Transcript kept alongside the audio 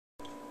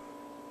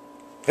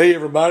Hey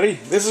everybody,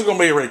 this is going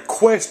to be a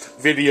request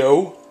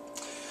video.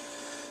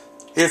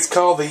 It's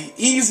called the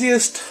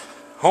easiest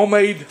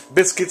homemade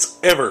biscuits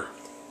ever.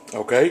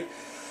 Okay,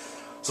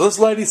 so this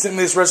lady sent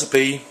me this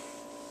recipe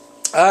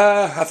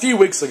a few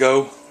weeks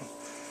ago,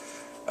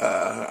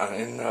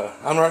 and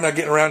I'm right now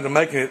getting around to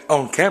making it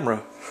on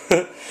camera.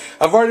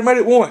 I've already made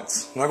it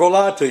once, I'm not going to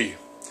lie to you,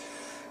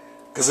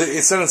 because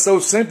it sounded so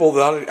simple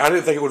that I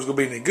didn't think it was going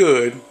to be any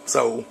good,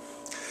 so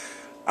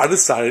I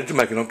decided to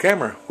make it on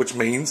camera, which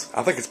means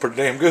I think it's pretty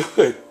damn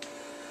good.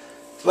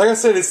 Like I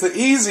said, it's the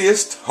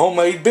easiest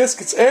homemade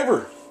biscuits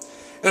ever.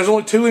 And there's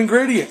only 2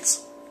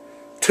 ingredients.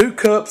 2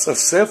 cups of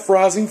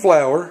self-rising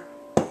flour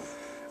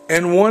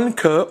and 1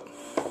 cup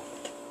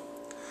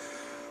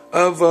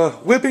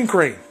of whipping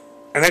cream.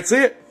 And that's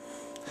it.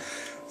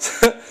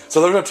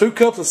 So there's our 2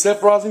 cups of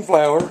self-rising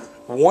flour,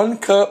 1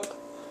 cup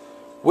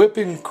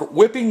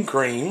whipping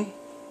cream,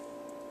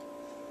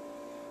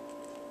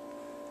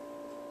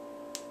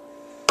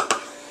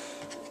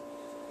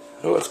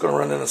 oh, it's going to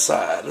run in the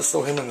side. Let's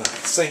throw him in the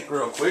sink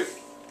real quick.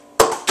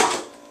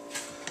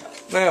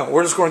 Now,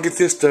 we're just going to get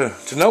this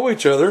to know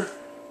each other.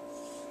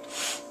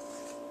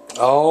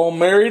 All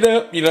married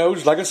up, you know,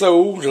 just like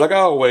I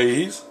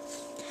always.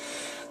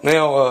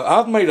 Now,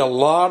 I've made a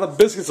lot of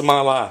biscuits in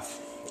my life.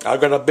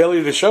 I've got a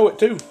belly to show it,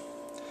 too.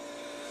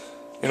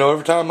 You know,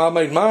 every time I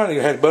made mine,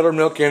 it had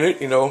buttermilk in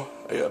it, you know,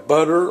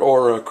 butter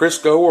or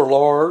Crisco or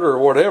lard or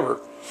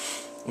whatever.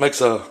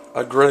 Makes a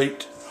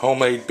great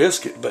homemade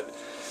biscuit, but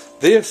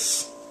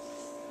this,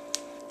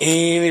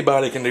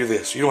 anybody can do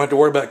this. You don't have to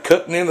worry about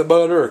cutting in the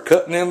butter or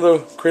cutting in the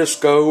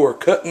Crisco or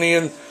cutting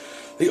in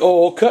the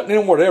oil, cutting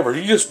in whatever.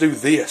 You just do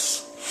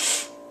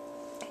this.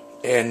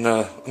 And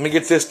let me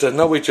get this to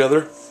know each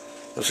other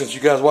since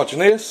you guys watching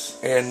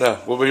this, and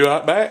we'll be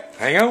right back.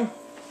 Hang on.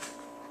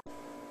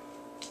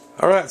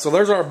 Alright, so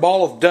there's our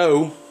ball of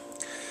dough.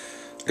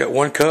 Got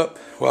 1 cup.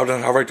 Well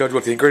done. I already told you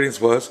what the ingredients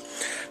was.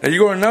 Now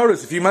you're going to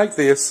notice if you make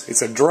this,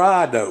 it's a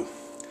dry dough.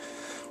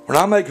 When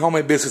I make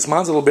homemade biscuits,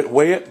 mine's a little bit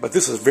wet, but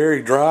this is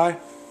very dry.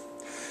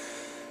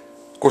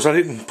 Of course,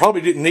 I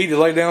probably didn't need to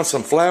lay down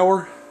some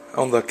flour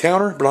on the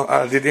counter, but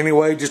I did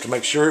anyway, just to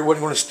make sure it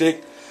wasn't going to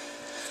stick.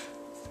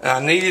 And I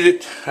kneaded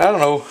it, I don't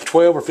know,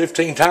 12 or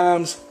 15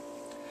 times.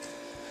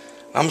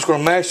 I'm just going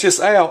to mash this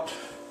out.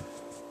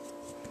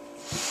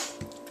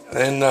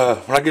 And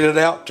when I get it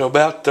out to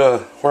about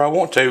where I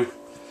want to,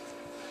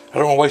 I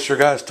don't want to waste your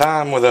guys'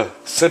 time with a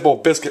simple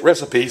biscuit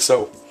recipe,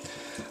 so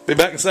be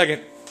back in a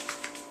second.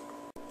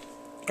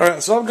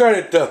 Alright, so I've got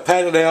it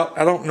patted out.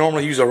 I don't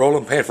normally use a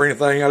rolling pin for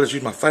anything. I just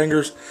use my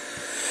fingers.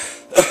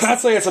 I'd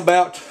say it's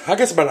about, I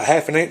guess about a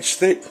 ½ an inch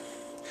thick.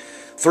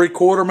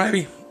 3/4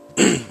 maybe.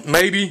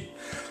 Maybe.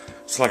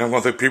 It's like I'm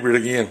going through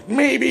puberty again.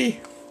 Maybe.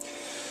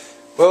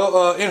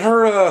 Well, in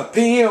her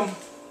PM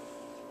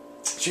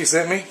she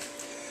sent me,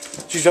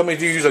 she told me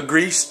to use a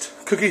greased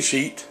cookie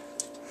sheet.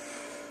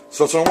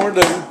 So that's what I'm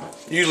going to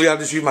do. Usually I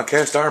just use my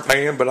cast iron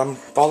pan, but I'm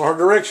following her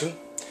direction.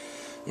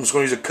 I'm just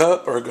going to use a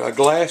cup or a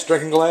glass,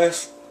 drinking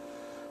glass,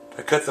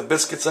 to cut the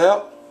biscuits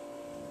out.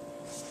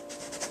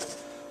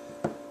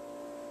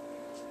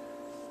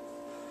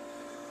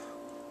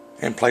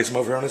 And place them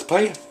over here on this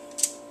pan.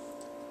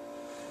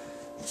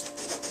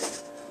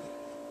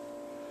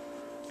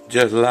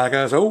 Just like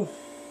I told.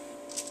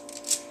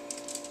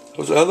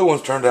 Those other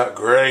ones turned out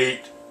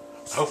great.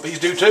 I hope these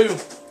do too.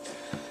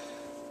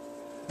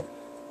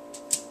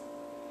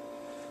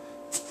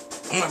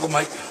 I'm not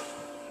going to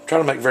try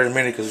to make very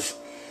many because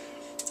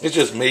it's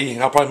just me,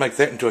 and I'll probably make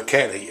that into a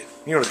cat head.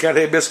 You know what a cat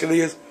head biscuit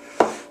is?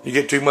 You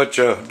get too much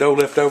dough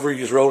left over, you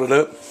just roll it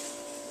up.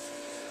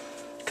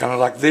 Kind of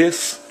like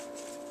this.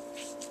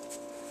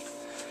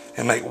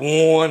 And make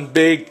one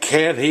big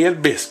cat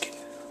head biscuit.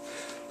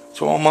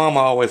 So my mama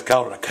always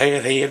called it a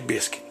cat head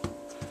biscuit.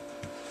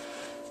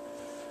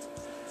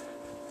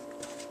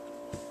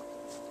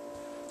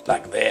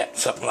 Like that,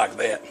 something like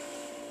that.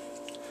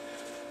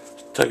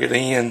 Tuck it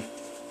in.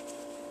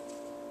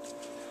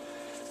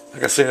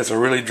 Like I said, it's a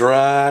really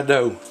dry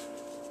dough.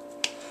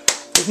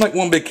 Let's make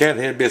one big cat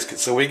head biscuit.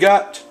 So we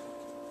got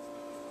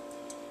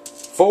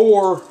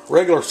 4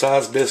 regular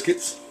sized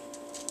biscuits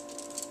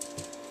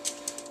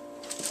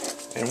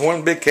and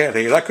 1 big cat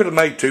head. I could have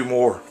made 2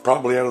 more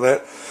probably out of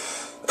that.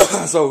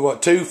 So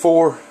what, 2,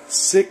 4,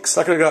 6?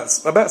 I could have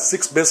got about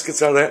 6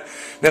 biscuits out of that.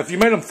 Now if you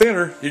made them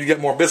thinner, you'd get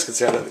more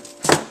biscuits out of it.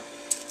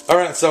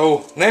 Alright,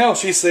 so now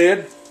she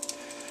said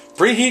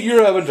preheat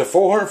your oven to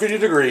 450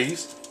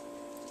 degrees.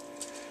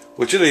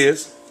 Which it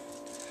is,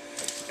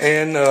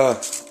 and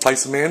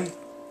place them in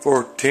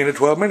for 10 to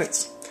 12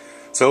 minutes.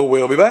 So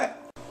we'll be back.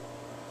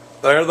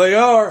 There they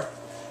are,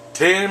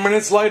 10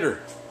 minutes later.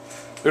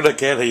 Look at that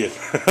cat head.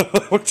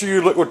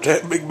 Look what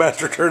that big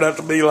bastard turned out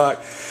to be like.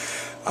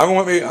 I'm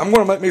going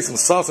to make me some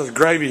sausage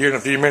gravy here in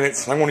a few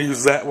minutes. I'm going to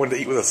use that one to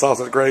eat with a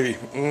sausage gravy.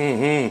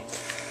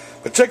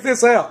 But check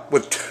this out,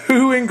 with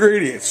 2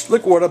 ingredients.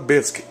 Look what a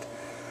biscuit.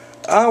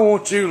 I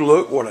want you to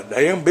look what a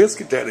damn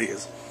biscuit that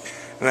is.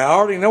 And I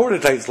already know what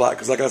it tastes like,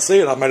 because like I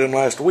said, I made them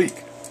last week.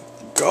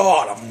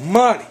 God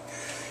almighty.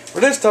 For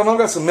this time, I've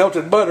got some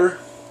melted butter.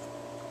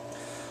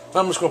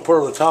 I'm just going to put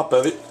over the top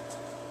of it.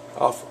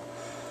 Off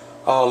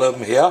all of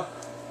them here.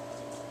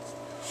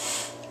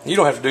 You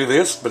don't have to do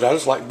this, but I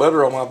just like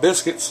butter on my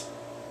biscuits.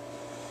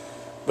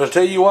 But I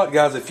tell you what,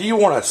 guys, if you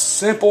want a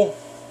simple,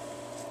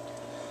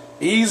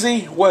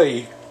 easy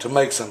way to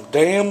make some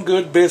damn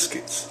good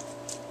biscuits,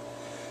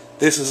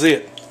 this is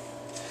it.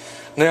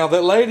 Now,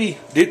 that lady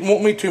didn't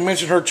want me to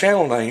mention her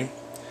channel name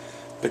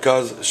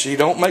because she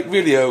don't make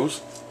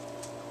videos.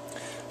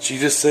 She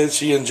just said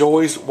she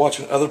enjoys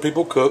watching other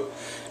people cook,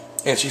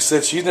 and she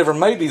said she's never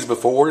made these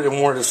before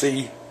and wanted to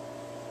see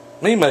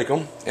me make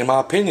them and my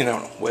opinion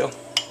on them. Well,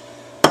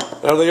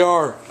 there they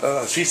are.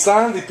 She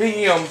signed the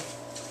PM.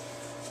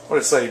 What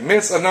did it say?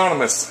 Miss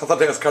Anonymous. I thought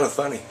that was kind of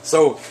funny.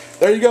 So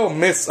there you go,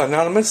 Miss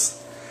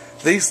Anonymous.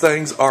 These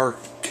things are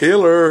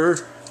killer.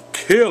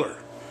 Killer.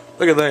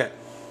 Look at that.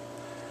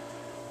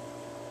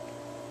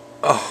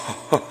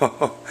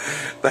 Oh,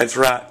 that's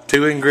right.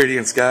 2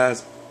 ingredients,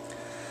 guys.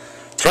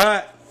 Try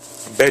it.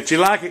 Bet you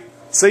like it.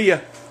 See ya.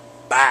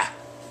 Bye.